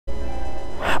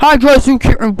Hi guys, Luke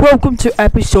here, and welcome to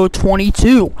episode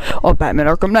 22 of Batman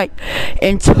ARKHAM KNIGHT.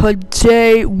 And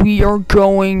today we are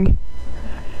going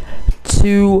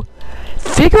to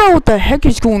figure out what the heck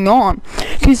is going on.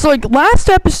 Cause like last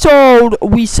episode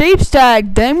we saved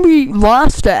Stag, then we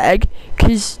lost Stag,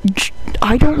 cause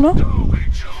I don't know.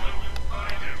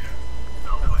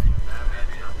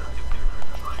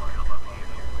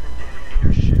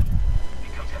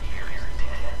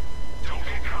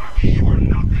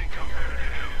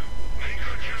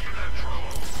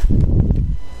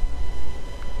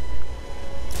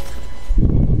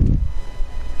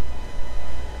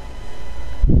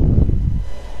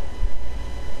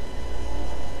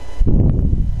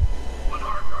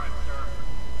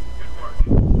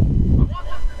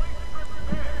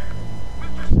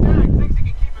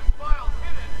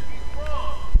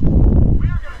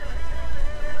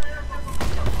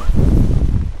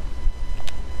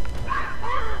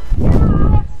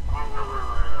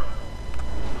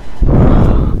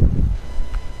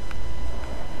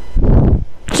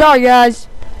 Sorry guys,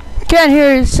 can't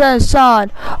hear you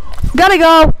sound. Gotta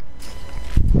go.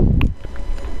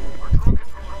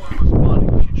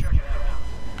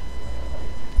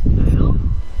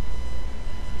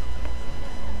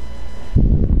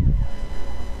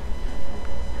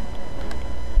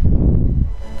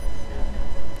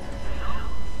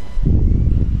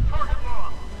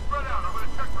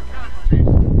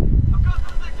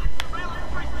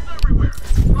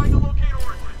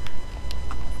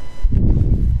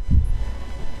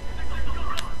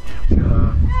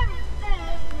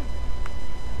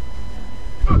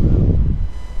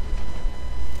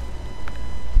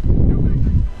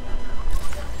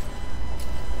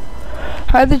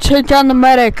 I have to take down the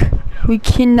medic. We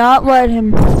cannot let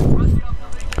him.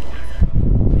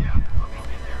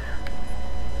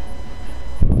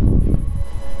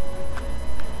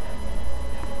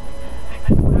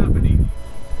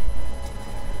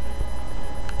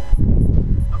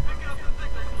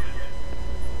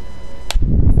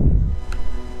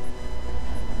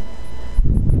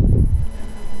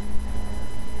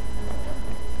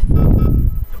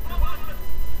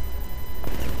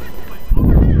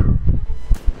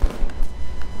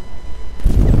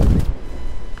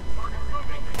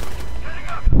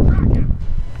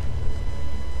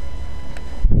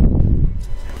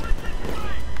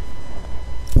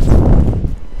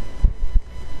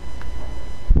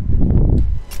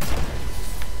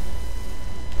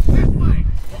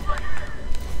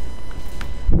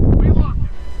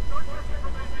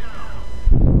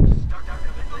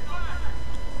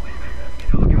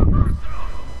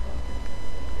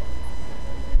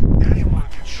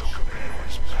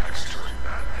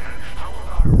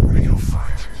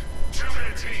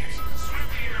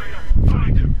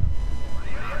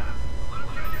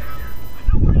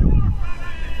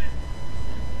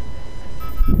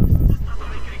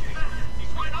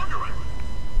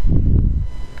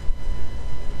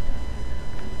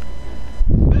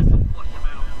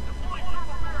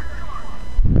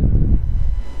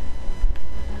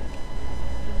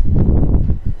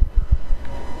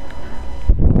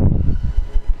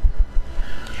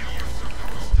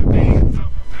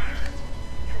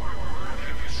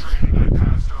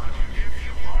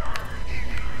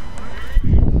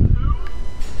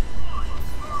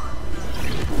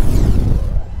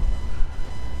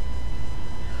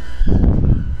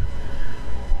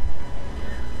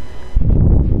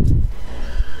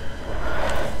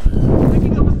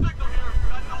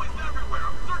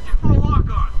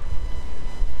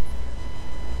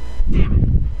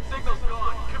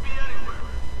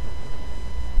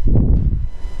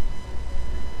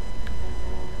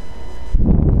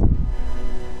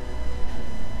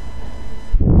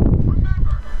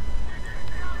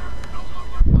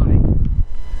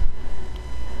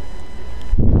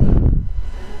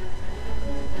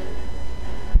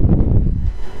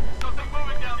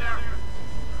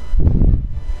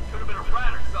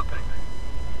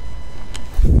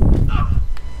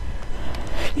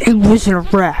 It wasn't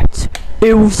a rat.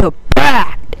 It was a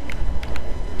bat.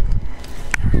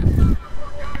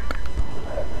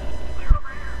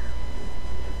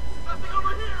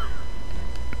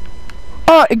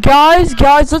 Alright,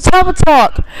 guys, let's have a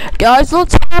talk. Guys,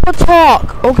 let's have a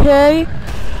talk, okay?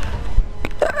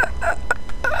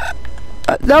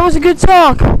 That was a good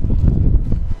talk.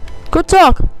 Good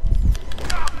talk.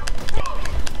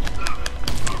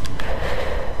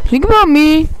 Think about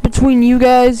me between you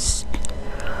guys.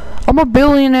 I'm a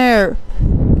billionaire.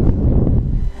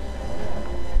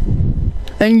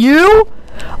 And you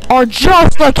are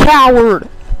just a coward.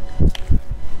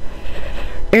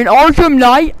 In ARKHAM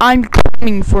Knight, I'm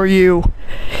coming for you.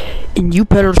 And you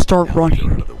better start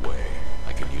running.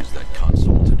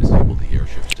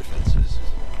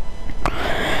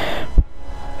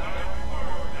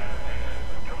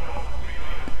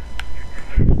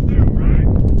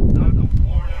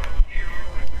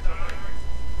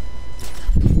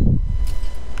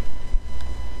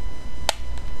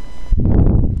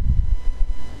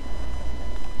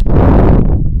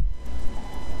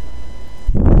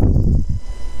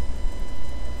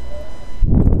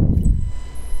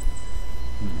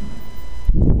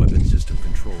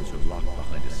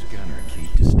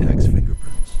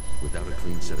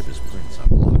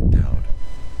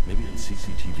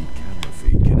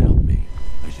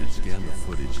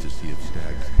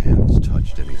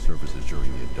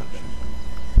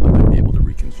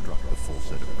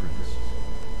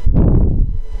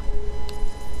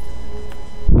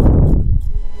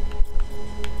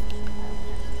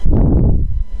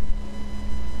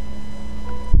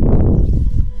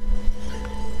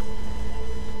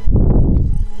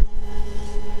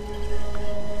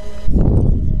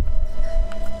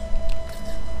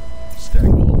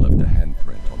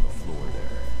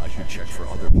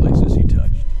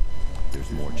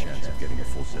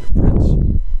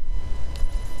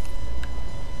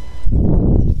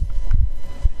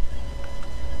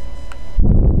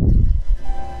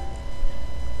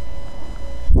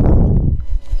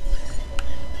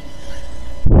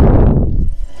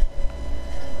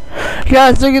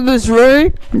 Guys, look at this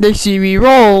ray. They see me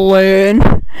rolling.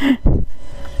 I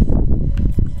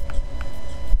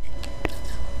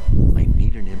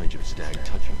need an image of Stag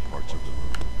touching parts of the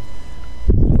room.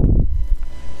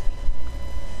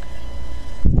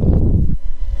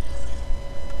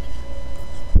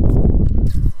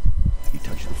 He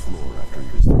touched the floor after he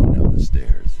was thrown down the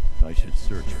stairs. I should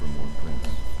search for more prints.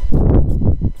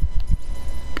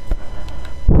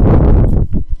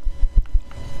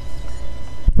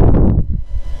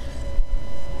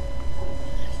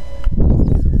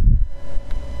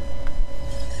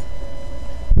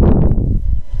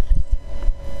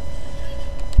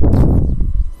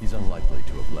 He's unlikely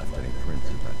to have left any prints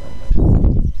at that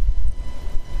moment.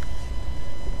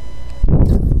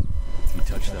 He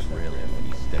touched that railing when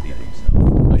he steadied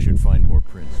himself. I should find more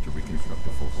prints to reconstruct a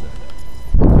full set.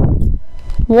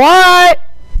 What?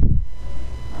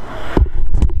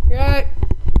 Yeah.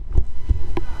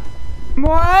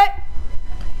 What?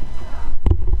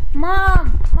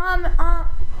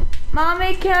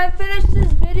 Mommy, can I finish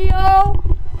this video?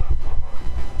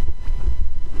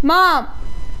 Mom!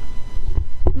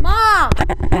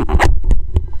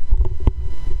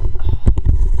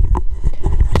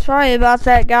 Sorry about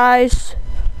that, guys.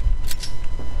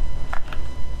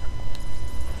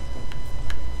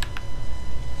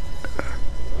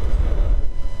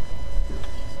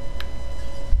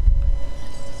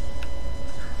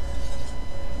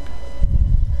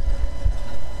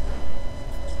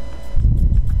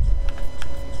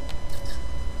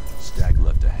 Stag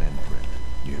left a handprint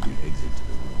near the exit to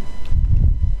the room.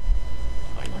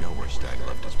 I know where Stag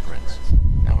left his prints.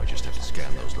 Now I just have to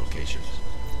scan those locations.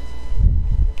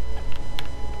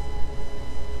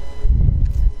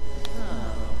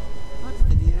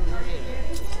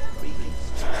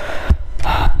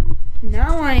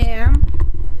 Now I am.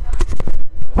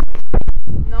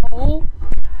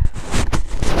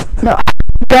 No.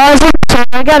 Guys,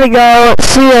 I gotta go.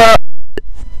 See ya.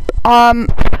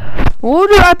 We'll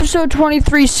do episode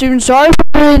 23 soon. Sorry for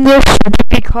doing this to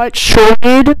be cut short.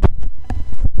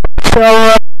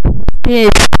 So, peace.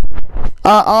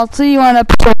 I'll see you on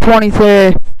episode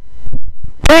 23.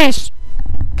 Peace.